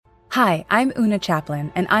Hi, I'm Una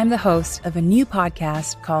Chaplin, and I'm the host of a new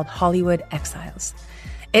podcast called Hollywood Exiles.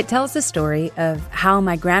 It tells the story of how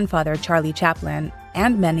my grandfather, Charlie Chaplin,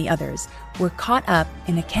 and many others were caught up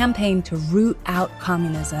in a campaign to root out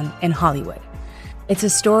communism in Hollywood. It's a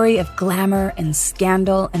story of glamour and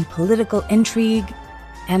scandal and political intrigue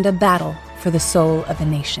and a battle for the soul of a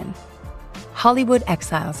nation. Hollywood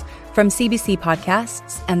Exiles from CBC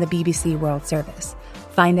Podcasts and the BBC World Service.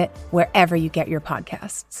 Find it wherever you get your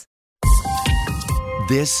podcasts.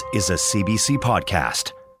 This is a CBC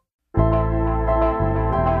podcast.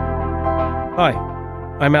 Hi,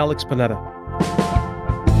 I'm Alex Panetta.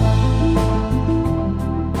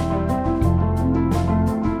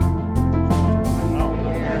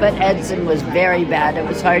 But Edson was very bad. It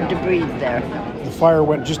was hard to breathe there. The fire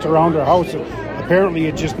went just around our house. Apparently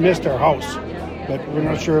it just missed our house. But we're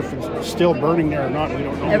not sure if it's still burning there or not. We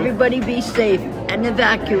don't know. Everybody be safe and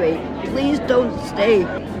evacuate. Please don't stay.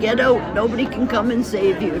 Get out. Nobody can come and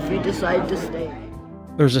save you if you decide to stay.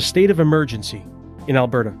 There's a state of emergency in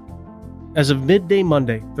Alberta. As of midday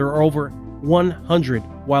Monday, there are over 100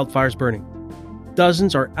 wildfires burning.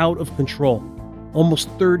 Dozens are out of control. Almost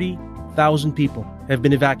 30,000 people have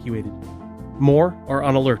been evacuated. More are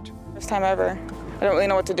on alert. First time ever. I don't really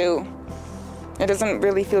know what to do. It doesn't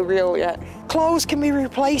really feel real yet. Clothes can be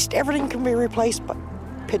replaced, everything can be replaced, but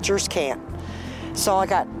pictures can't. So I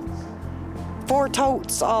got 4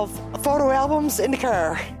 totes of photo albums in the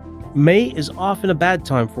car. May is often a bad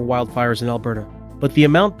time for wildfires in Alberta, but the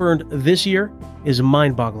amount burned this year is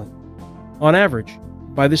mind-boggling. On average,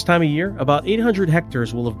 by this time of year, about 800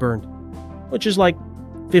 hectares will have burned, which is like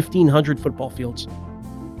 1,500 football fields.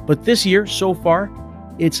 But this year, so far,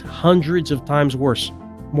 it's hundreds of times worse.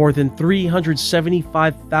 More than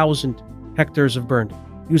 375,000 hectares have burned.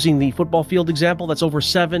 Using the football field example, that's over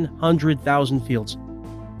 700,000 fields.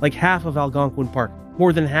 Like half of Algonquin Park,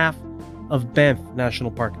 more than half of Banff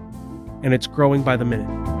National Park. And it's growing by the minute.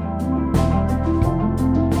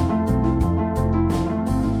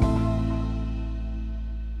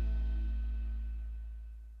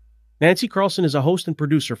 Nancy Carlson is a host and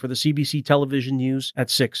producer for the CBC Television News at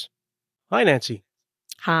 6. Hi, Nancy.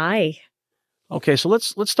 Hi. Okay, so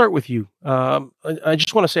let's start with you. I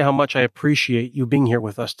just want to say how much I appreciate you being here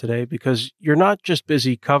with us today, because you're not just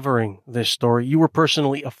busy covering this story. You were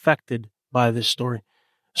personally affected by this story.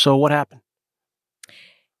 So what happened?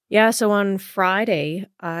 Yeah, so on Friday,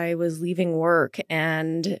 I was leaving work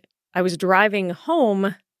and I was driving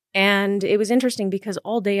home. And it was interesting because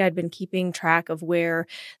all day I'd been keeping track of where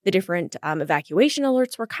the different evacuation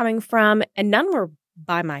alerts were coming from, and none were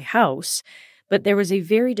by my house. But there was a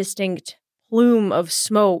very distinct plume of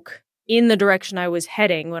smoke in the direction I was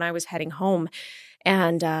heading when I was heading home.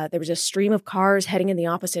 And there was a stream of cars heading in the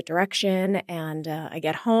opposite direction. And I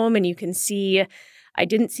get home and you can see, I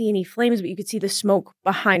didn't see any flames, but you could see the smoke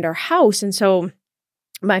behind our house. And so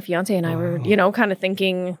my fiance and I were, kind of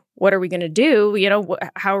thinking, what are we going to do?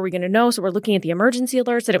 How are we going to know? So we're looking at the emergency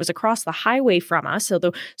alerts that it was across the highway from us. So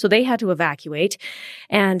they had to evacuate.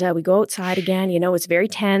 And we go outside again. It's very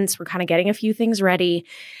tense. We're kind of getting a few things ready.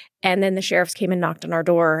 And then the sheriffs came and knocked on our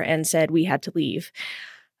door and said we had to leave.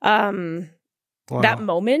 Wow. That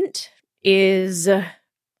moment is, and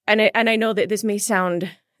I know that this may sound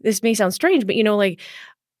strange, but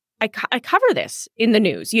I cover this in the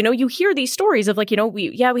news. You hear these stories of we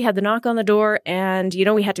had the knock on the door and,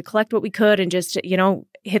 we had to collect what we could and just,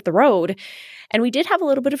 hit the road. And we did have a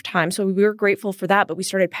little bit of time, so we were grateful for that. But we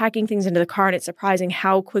started packing things into the car, and it's surprising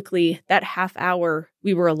how quickly that half hour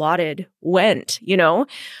we were allotted went,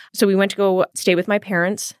 So we went to go stay with my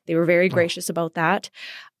parents. They were very gracious about that.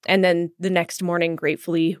 And then the next morning,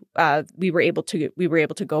 gratefully, we were able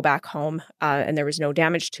to go back home, and there was no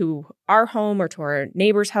damage to our home or to our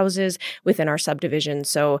neighbors' houses within our subdivision.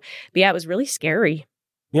 So, but yeah, it was really scary.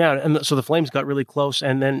 Yeah, and so the flames got really close,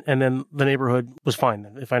 and then the neighborhood was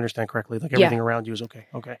fine, if I understand correctly. Like everything around you was okay.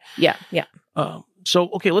 Okay. Yeah. So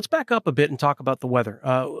let's back up a bit and talk about the weather.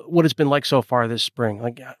 What it's been like so far this spring.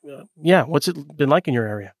 What's it been like in your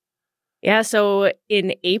area? Yeah, so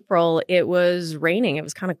in April, it was raining. It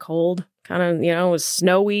was kind of cold, it was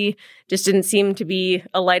snowy. Just didn't seem to be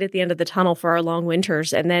a light at the end of the tunnel for our long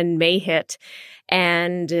winters. And then May hit,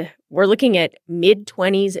 and we're looking at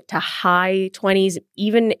mid-20s to high 20s,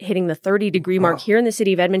 even hitting the 30-degree mark here in the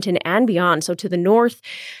city of Edmonton and beyond. So to the north,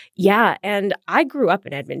 yeah. And I grew up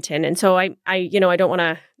in Edmonton, and so I don't want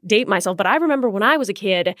to date myself, but I remember when I was a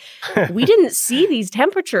kid, we didn't see these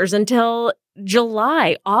temperatures until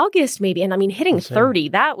July, August maybe. And I mean, hitting 30,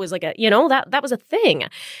 that was like that was a thing.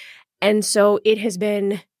 And so it has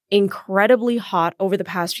been incredibly hot over the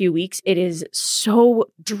past few weeks. It is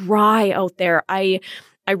so dry out there. I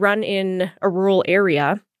I run in a rural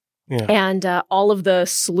area, and all of the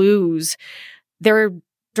sloughs, they're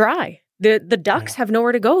dry. The ducks have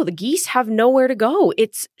nowhere to go. The geese have nowhere to go.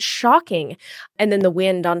 It's shocking. And then the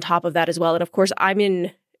wind on top of that as well. And of course, I'm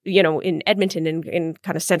in Edmonton, in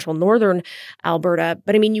kind of central northern Alberta.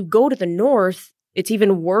 But I mean, you go to the north, it's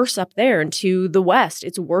even worse up there. And to the west,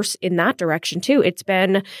 it's worse in that direction too. It's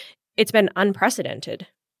been unprecedented.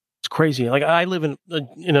 It's crazy. Like, I live in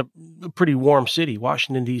a pretty warm city,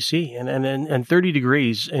 Washington, D.C., and 30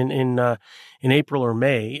 degrees in April or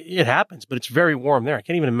May. It happens, but it's very warm there. I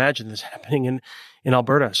can't even imagine this happening in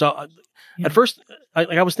Alberta. So at first,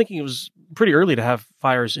 I was thinking it was pretty early to have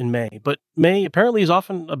fires in May, but May apparently is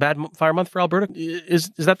often a bad fire month for Alberta.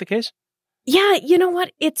 Is that the case? Yeah, you know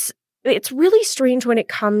what? It's really strange when it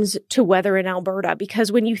comes to weather in Alberta,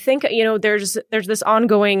 because when you think, there's this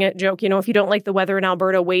ongoing joke, if you don't like the weather in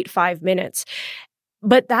Alberta, wait 5 minutes.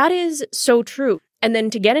 But that is so true. And then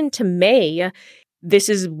to get into May, this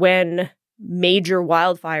is when major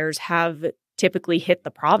wildfires have typically hit the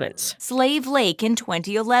province. Slave Lake in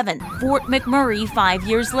 2011, Fort McMurray 5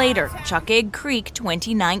 years later, Chuckegg Creek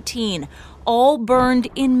 2019. All burned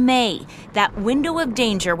in May, that window of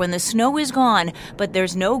danger when the snow is gone, but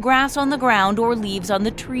there's no grass on the ground or leaves on the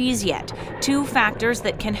trees yet. Two factors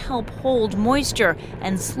that can help hold moisture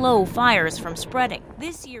and slow fires from spreading.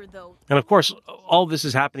 This year, though... And of course, all this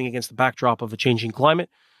is happening against the backdrop of a changing climate.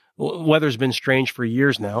 Weather's been strange for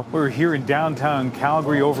years now. We're here in downtown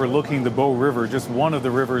Calgary overlooking the Bow River, just one of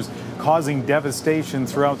the rivers causing devastation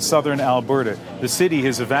throughout southern Alberta. The city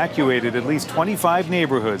has evacuated at least 25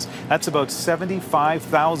 neighborhoods. That's about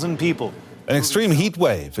 75,000 people. An extreme heat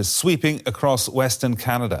wave is sweeping across Western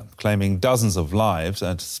Canada, claiming dozens of lives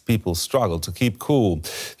as people struggle to keep cool.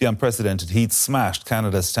 The unprecedented heat smashed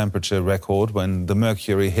Canada's temperature record when the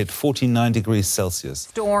mercury hit 49 degrees Celsius.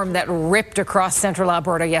 Storm that ripped across central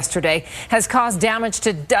Alberta yesterday has caused damage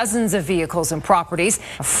to dozens of vehicles and properties.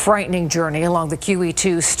 A frightening journey along the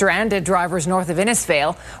QE2. Stranded drivers north of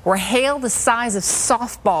Innisfail, where hail the size of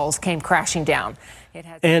softballs came crashing down.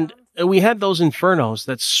 And we had those infernos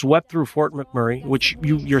that swept through Fort McMurray, which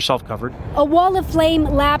you yourself covered. A wall of flame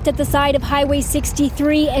lapped at the side of Highway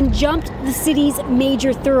 63 and jumped the city's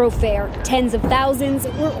major thoroughfare. Tens of thousands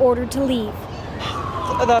were ordered to leave.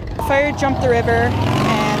 The fire jumped the river,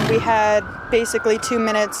 and we had basically 2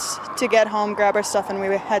 minutes to get home, grab our stuff, and we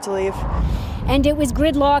had to leave. And it was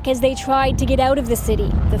gridlock as they tried to get out of the city.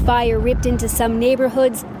 The fire ripped into some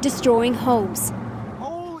neighborhoods, destroying homes.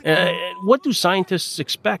 What do scientists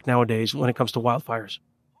expect nowadays when it comes to wildfires?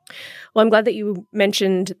 Well, I'm glad that you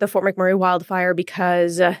mentioned the Fort McMurray wildfire,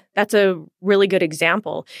 because that's a really good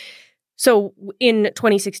example. So in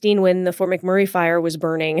 2016, when the Fort McMurray fire was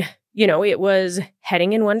burning, it was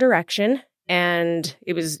heading in one direction, and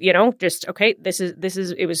it was, just, okay,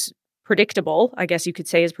 it was predictable, I guess you could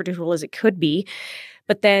say, as predictable as it could be.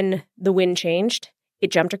 But then the wind changed, it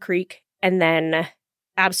jumped a creek, and then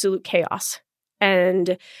absolute chaos.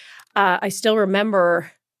 And I still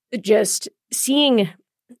remember just seeing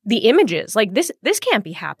the images like this can't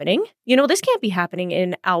be happening. This can't be happening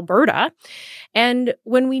in Alberta. And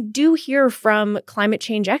when we do hear from climate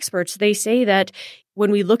change experts, they say that when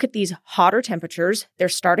we look at these hotter temperatures, they're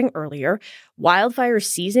starting earlier. Wildfire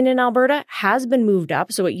season in Alberta has been moved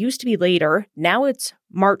up. So it used to be later. Now it's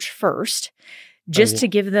March 1st, just to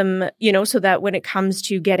give them, so that when it comes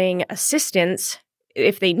to getting assistance,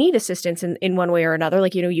 if they need assistance in one way or another,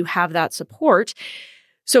 you have that support.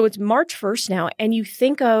 So it's March 1st now, and you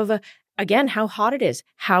think of, again, how hot it is,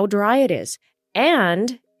 how dry it is.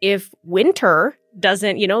 And if winter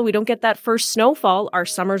doesn't, we don't get that first snowfall, our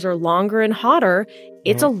summers are longer and hotter,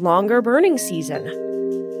 it's a longer burning season.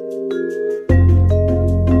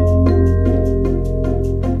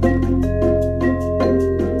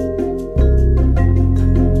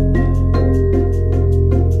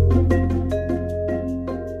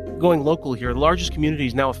 Going local here, the largest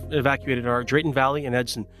communities now evacuated are Drayton Valley and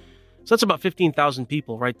Edson. So that's about 15,000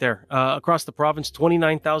 people right there. Across the province,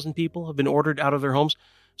 29,000 people have been ordered out of their homes.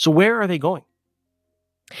 So where are they going?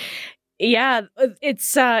 Yeah,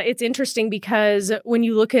 it's interesting, because when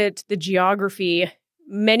you look at the geography,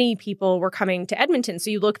 many people were coming to Edmonton.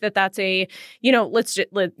 So you look that's a,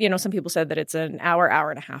 some people said that it's an hour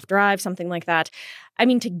and a half drive, something like that. I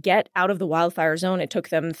mean, to get out of the wildfire zone, it took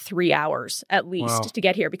them 3 hours at least to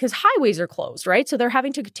get here, because highways are closed, right? So they're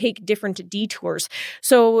having to take different detours.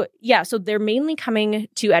 So so they're mainly coming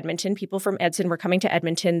to Edmonton. People from Edson were coming to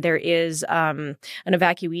Edmonton. There is an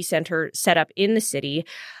evacuee center set up in the city.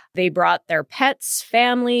 They brought their pets,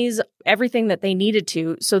 families, everything that they needed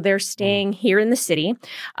to. So they're staying here in the city.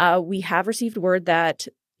 We have received word that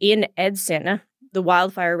in Edson, the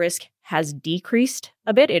wildfire risk has decreased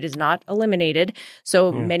a bit. It is not eliminated.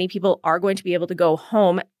 So many people are going to be able to go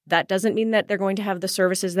home. That doesn't mean that they're going to have the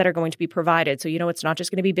services that are going to be provided. So, it's not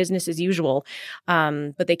just going to be business as usual,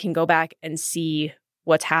 but they can go back and see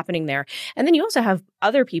what's happening there. And then you also have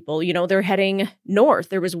other people, they're heading north.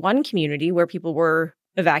 There was one community where people were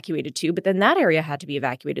evacuated to, but then that area had to be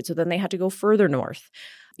evacuated. So then they had to go further north.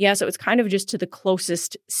 Yeah, so it's kind of just to the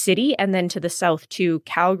closest city, and then to the south too.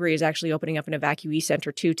 Calgary is actually opening up an evacuee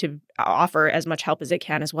center too to offer as much help as it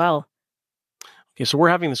can as well. Okay, so we're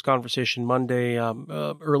having this conversation Monday,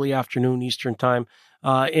 early afternoon Eastern time,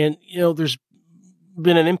 and there's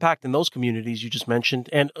been an impact in those communities you just mentioned,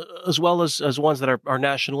 and as well as ones that are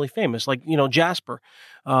nationally famous, like Jasper.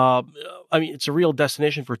 It's a real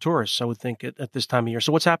destination for tourists, I would think, at this time of year.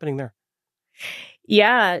 So what's happening there?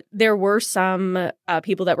 Yeah, there were some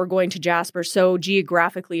people that were going to Jasper. So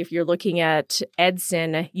geographically, if you're looking at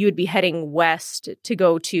Edson, you would be heading west to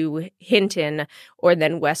go to Hinton, or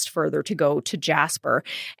then west further to go to Jasper.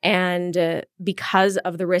 And because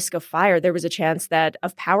of the risk of fire, there was a chance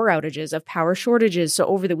of power outages, of power shortages. So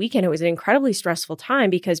over the weekend, it was an incredibly stressful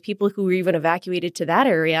time because people who were even evacuated to that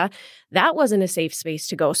area, that wasn't a safe space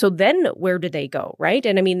to go. So then where did they go, right?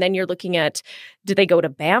 And then you're looking at, did they go to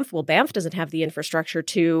Banff? Well, Banff doesn't have the infrastructure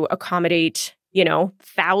to accommodate,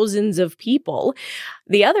 thousands of people.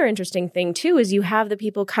 The other interesting thing, too, is you have the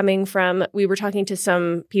people coming from, we were talking to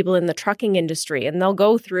some people in the trucking industry, and they'll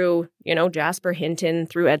go through, Jasper, Hinton,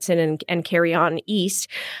 through Edson and carry on east.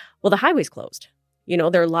 Well, the highway's closed.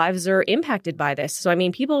 Their lives are impacted by this.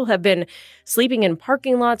 So, people have been sleeping in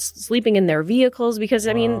parking lots, sleeping in their vehicles because,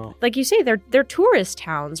 like you say, they're tourist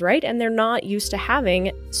towns, right? And they're not used to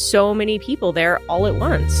having so many people there all at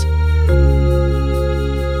once.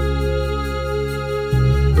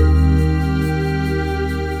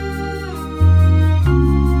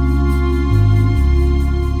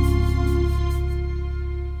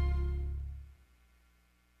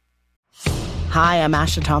 Hi, I'm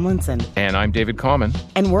Asha Tomlinson. And I'm David Common.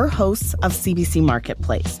 And we're hosts of CBC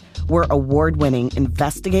Marketplace. We're award-winning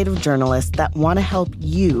investigative journalists that want to help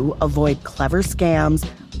you avoid clever scams,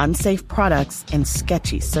 unsafe products, and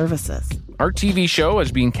sketchy services. Our TV show has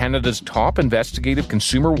been Canada's top investigative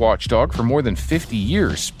consumer watchdog for more than 50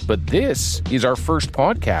 years. But this is our first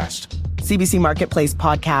podcast. CBC Marketplace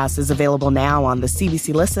podcast is available now on the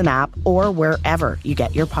CBC Listen app or wherever you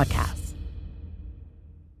get your podcasts.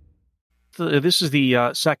 This is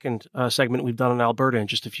the second segment we've done in Alberta in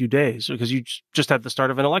just a few days, because you just had the start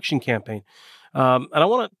of an election campaign. And I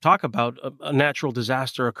want to talk about a natural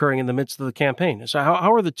disaster occurring in the midst of the campaign. So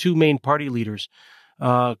how are the two main party leaders,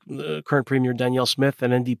 current Premier Danielle Smith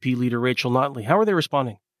and NDP leader Rachel Notley, how are they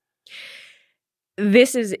responding?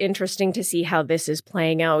 This is interesting to see how this is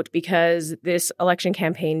playing out, because this election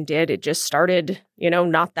campaign it just started,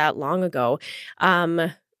 not that long ago.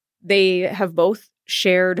 They have both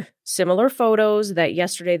shared similar photos that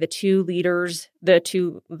yesterday the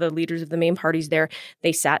leaders of the main parties there,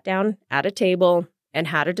 they sat down at a table and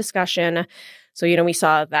had a discussion. So, we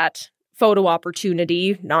saw that photo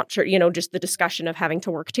opportunity, not sure, just the discussion of having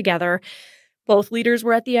to work together. Both leaders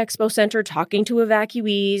were at the Expo Center talking to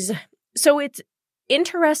evacuees. So it's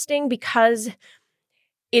interesting because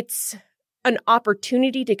it's an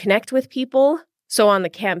opportunity to connect with people. So on the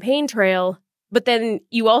campaign trail, but then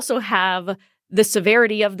you also have the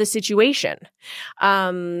severity of the situation.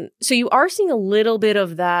 So you are seeing a little bit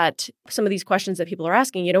of that. Some of these questions that people are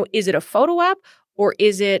asking, is it a photo op or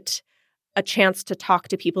is it a chance to talk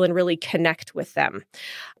to people and really connect with them?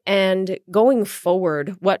 And going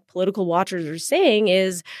forward, what political watchers are saying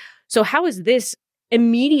is, so how is this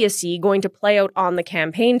immediacy going to play out on the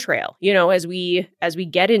campaign trail? As we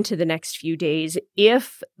get into the next few days,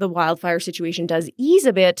 if the wildfire situation does ease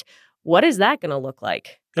a bit, what is that going to look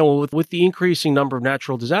like? Well, with the increasing number of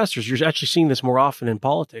natural disasters, you're actually seeing this more often in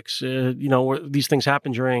politics. Where these things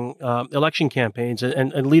happen during election campaigns,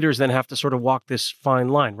 and leaders then have to sort of walk this fine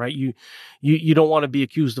line, right? You don't want to be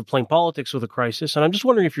accused of playing politics with a crisis. And I'm just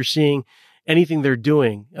wondering if you're seeing anything they're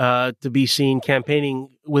doing to be seen campaigning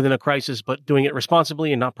within a crisis, but doing it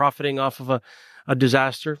responsibly and not profiting off of a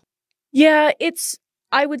disaster. Yeah,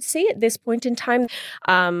 I would say at this point in time,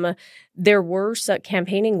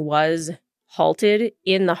 campaigning was halted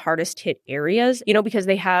in the hardest hit areas, because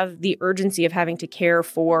they have the urgency of having to care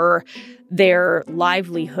for their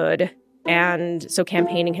livelihood. And so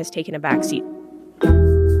campaigning has taken a backseat.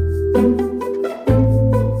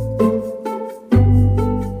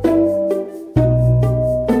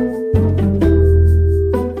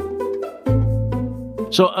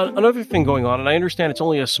 So another thing going on, and I understand it's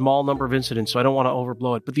only a small number of incidents, so I don't want to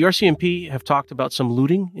overblow it, but the RCMP have talked about some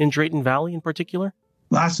looting in Drayton Valley in particular.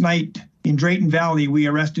 Last night in Drayton Valley, we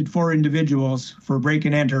arrested 4 individuals for break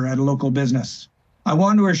and enter at a local business. I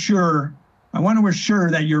want to assure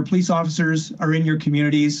that your police officers are in your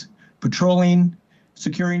communities, patrolling,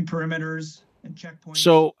 securing perimeters, and checkpoints.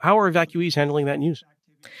 So how are evacuees handling that news?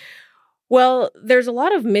 Well, there's a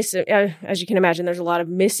lot of as you can imagine, there's a lot of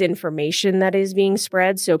misinformation that is being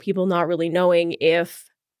spread. So people not really knowing if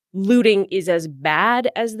looting is as bad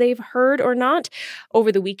as they've heard or not.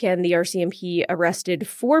 Over the weekend, the RCMP arrested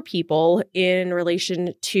 4 people in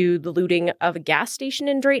relation to the looting of a gas station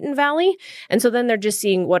in Drayton Valley. And so then they're just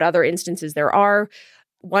seeing what other instances there are.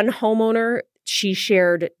 One homeowner, she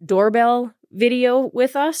shared doorbell video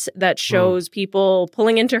with us that shows people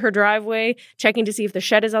pulling into her driveway, checking to see if the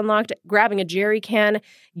shed is unlocked, grabbing a jerry can,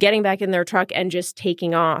 getting back in their truck, and just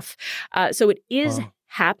taking off. So it is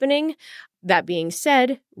happening. That being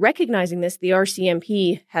said, recognizing this, the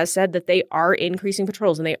RCMP has said that they are increasing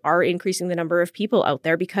patrols and they are increasing the number of people out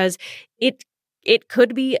there because it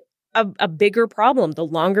could be a bigger problem the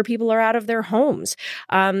longer people are out of their homes.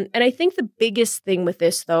 And I think the biggest thing with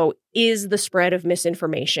this, though, is the spread of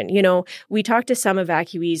misinformation. You know, we talked to some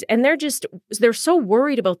evacuees and they're so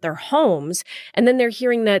worried about their homes. And then they're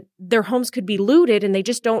hearing that their homes could be looted and they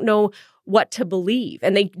just don't know what to believe.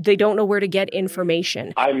 And they don't know where to get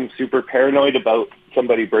information. I'm super paranoid about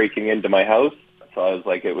somebody breaking into my house. So I was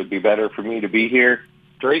like, it would be better for me to be here.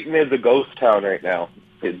 Drayton is a ghost town right now.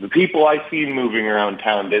 The people I seen moving around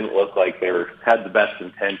town didn't look like they had the best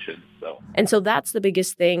intentions. And so that's the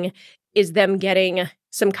biggest thing, is them getting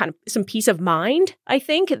some peace of mind, I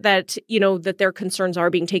think, that, you know, that their concerns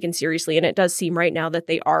are being taken seriously. And it does seem right now that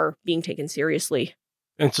they are being taken seriously.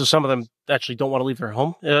 And so some of them actually don't want to leave their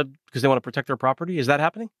home because they want to protect their property. Is that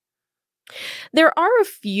happening? There are a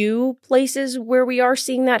few places where we are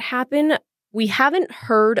seeing that happen. We haven't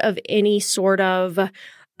heard of any sort of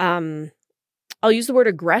I'll use the word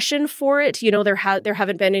aggression for it. You know, there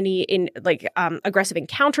haven't been any aggressive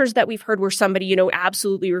encounters that we've heard where somebody, you know,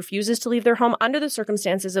 absolutely refuses to leave their home under the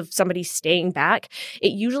circumstances of somebody staying back.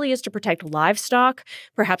 It usually is to protect livestock.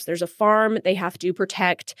 Perhaps there's a farm. They have to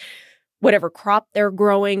protect whatever crop they're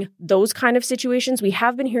growing, those kind of situations. We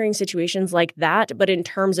have been hearing situations like that. But in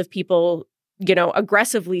terms of people, you know,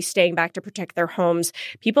 aggressively staying back to protect their homes,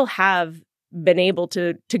 people have been able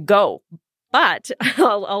to go. But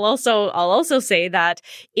I'll also say that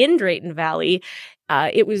in Drayton Valley,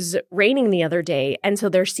 it was raining the other day. And so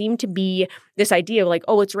there seemed to be this idea of like,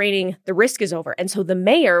 oh, it's raining, the risk is over. And so the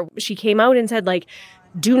mayor, she came out and said, like,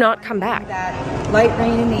 do not come back. That light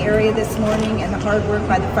rain in the area this morning and the hard work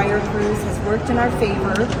by the fire crews has worked in our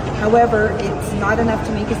favor. However, it's not enough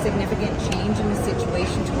to make a significant change in the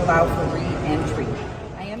situation to allow for re-entry.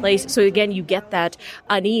 So again, you get that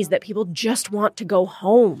unease that people just want to go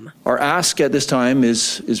home. Our ask at this time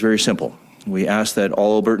is very simple. We ask that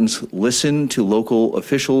all Albertans listen to local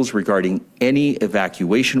officials regarding any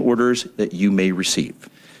evacuation orders that you may receive.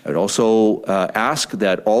 I would also ask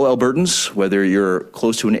that all Albertans, whether you're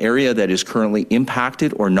close to an area that is currently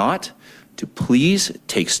impacted or not, to please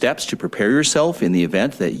take steps to prepare yourself in the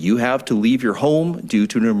event that you have to leave your home due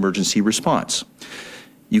to an emergency response.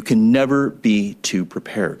 You can never be too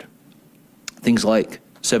prepared. Things like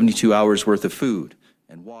 72 hours worth of food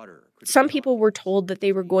and water. Some people were told that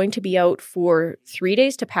they were going to be out for 3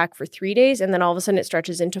 days, to pack for 3 days, and then all of a sudden it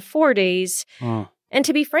stretches into 4 days. And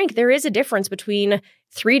to be frank, there is a difference between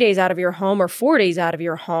 3 days out of your home or 4 days out of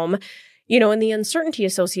your home, you know, and the uncertainty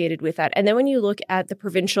associated with that. And then when you look at the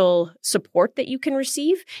provincial support that you can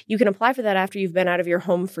receive, you can apply for that after you've been out of your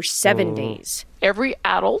home for 7 days. Every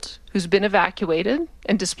adult who's been evacuated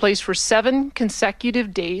and displaced for 7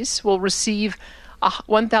 consecutive days will receive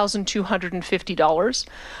 $1,250,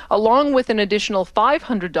 along with an additional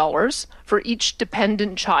 $500 for each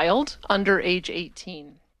dependent child under age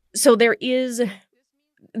 18. So there is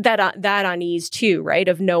that unease too, right?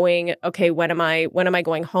 Of knowing, okay, when am I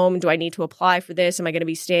going home? Do I need to apply for this? Am I going to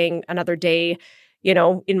be staying another day, you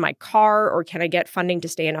know, in my car, or can I get funding to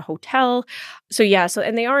stay in a hotel? So yeah,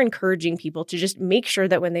 and they are encouraging people to just make sure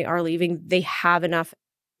that when they are leaving, they have enough,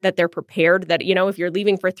 that they're prepared, that, you know, if you're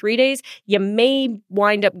leaving for 3 days, you may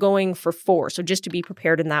wind up going for 4. So just to be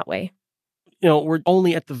prepared in that way. You know, we're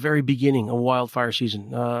only at the very beginning of wildfire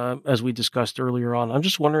season, as we discussed earlier on. I'm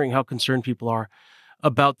just wondering how concerned people are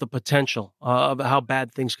about the potential of how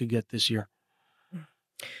bad things could get this year.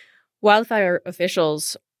 Wildfire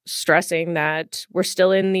officials stressing that we're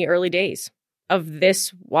still in the early days of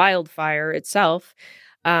this wildfire itself,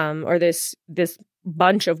 or this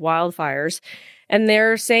bunch of wildfires, and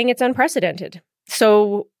they're saying it's unprecedented.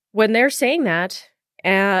 So when they're saying that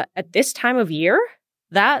at this time of year,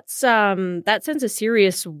 that sends a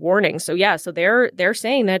serious warning. So so they're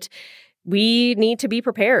saying that we need to be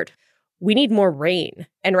prepared. We need more rain.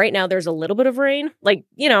 And right now there's a little bit of rain, like,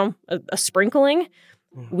 a sprinkling.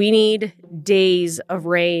 We need days of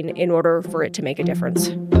rain in order for it to make a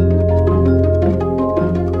difference.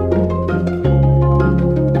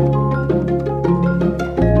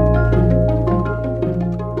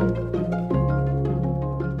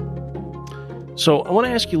 So I want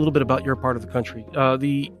to ask you a little bit about your part of the country.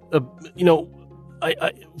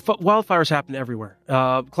 Wildfires happen everywhere.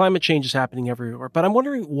 Climate change is happening everywhere. But I'm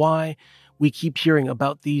wondering why we keep hearing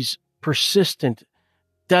about these persistent,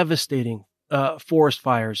 devastating forest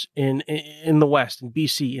fires in the West, in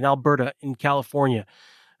BC, in Alberta, in California.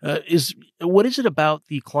 What is it about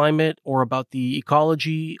the climate or about the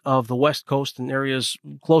ecology of the West Coast and areas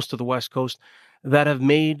close to the West Coast that have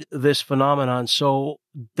made this phenomenon so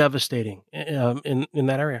devastating in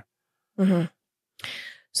that area? Mm-hmm.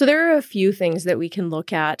 So there are a few things that we can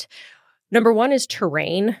look at. Number one is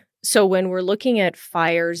terrain. So when we're looking at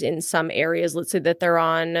fires in some areas, let's say that they're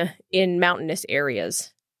in mountainous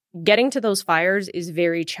areas, getting to those fires is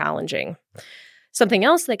very challenging. Something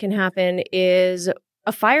else that can happen is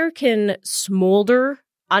a fire can smolder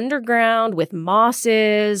underground with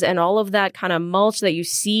mosses and all of that kind of mulch that you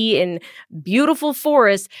see in beautiful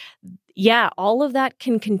forests. Yeah, all of that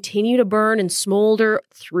can continue to burn and smolder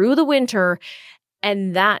through the winter,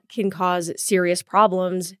 and that can cause serious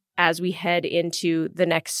problems as we head into the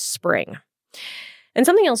next spring. And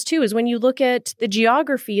something else, too, is when you look at the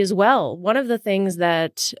geography as well, one of the things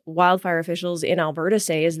that wildfire officials in Alberta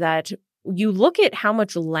say is that you look at how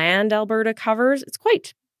much land Alberta covers, it's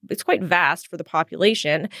quite vast for the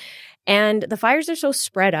population, and the fires are so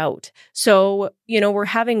spread out. So, we're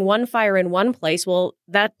having one fire in one place. Well,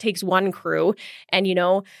 that takes one crew, and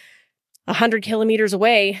 100 kilometers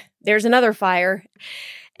away, there's another fire.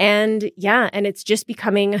 And and it's just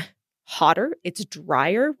becoming hotter. It's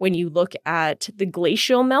drier. When you look at the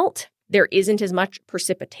glacial melt, there isn't as much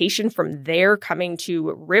precipitation from there coming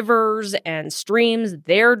to rivers and streams.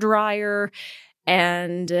 They're drier.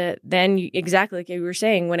 And then exactly like you were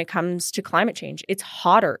saying, when it comes to climate change, it's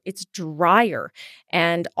hotter, it's drier.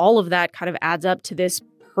 And all of that kind of adds up to this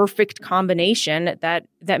perfect combination that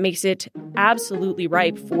makes it absolutely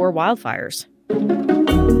ripe for wildfires.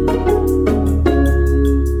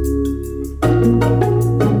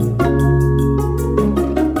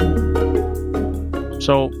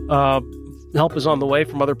 So help is on the way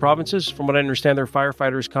from other provinces. From what I understand, there are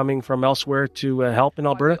firefighters coming from elsewhere to help in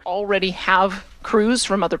Alberta. We already have crews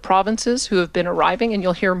from other provinces who have been arriving, and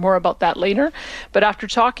you'll hear more about that later. But after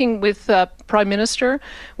talking with Prime Minister,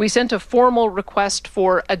 we sent a formal request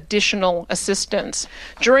for additional assistance.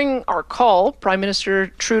 During our call, Prime Minister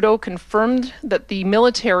Trudeau confirmed that the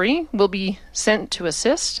military will be sent to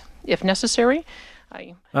assist if necessary.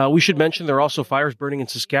 We should mention there are also fires burning in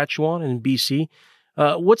Saskatchewan and in BC.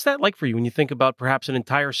 What's that like for you when you think about perhaps an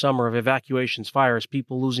entire summer of evacuations, fires,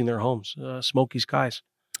 people losing their homes, smoky skies?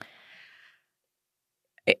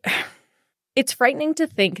 It's frightening to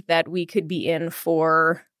think that we could be in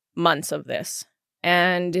for months of this.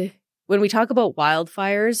 And when we talk about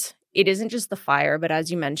wildfires, it isn't just the fire, but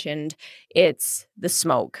as you mentioned, it's the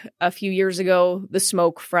smoke. A few years ago, the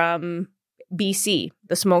smoke from BC,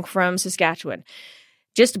 the smoke from Saskatchewan,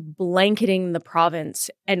 just blanketing the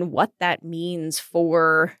province and what that means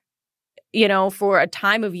for a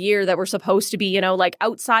time of year that we're supposed to be, like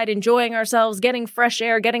outside enjoying ourselves, getting fresh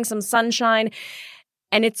air, getting some sunshine.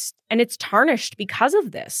 And it's tarnished because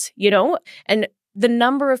of this, and the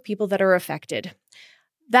number of people that are affected.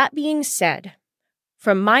 That being said,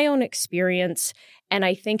 from my own experience, and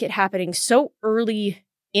I think it happening so early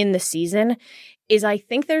in the season, is I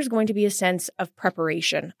think there's going to be a sense of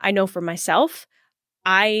preparation. I know for myself,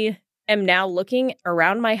 I am now looking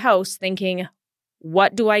around my house thinking,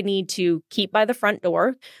 what do I need to keep by the front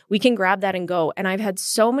door? We can grab that and go. And I've had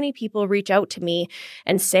so many people reach out to me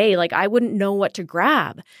and say, I wouldn't know what to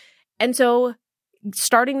grab. And so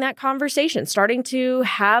starting that conversation, starting to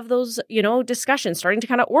have those, discussions, starting to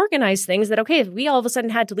kind of organize things that, okay, if we all of a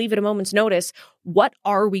sudden had to leave at a moment's notice, what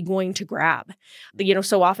are we going to grab?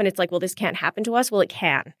 So often it's like, well, this can't happen to us. Well, it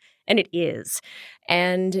can. And it is.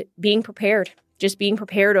 And being prepared. Just being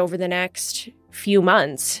prepared over the next few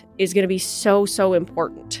months is going to be so, so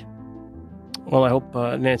important. Well, I hope,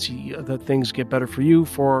 Nancy, that things get better for you,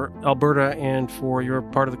 for Alberta, and for your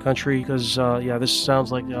part of the country, because, this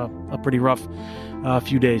sounds like a pretty rough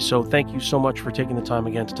few days. So thank you so much for taking the time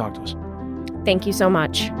again to talk to us. Thank you so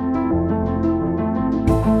much.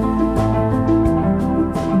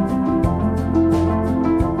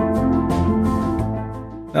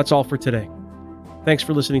 That's all for today. Thanks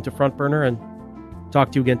for listening to Front Burner, and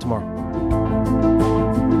talk to you again tomorrow.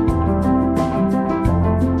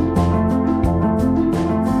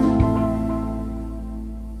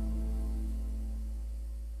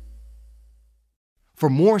 For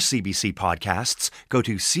more CBC podcasts, go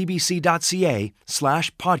to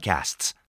cbc.ca/podcasts.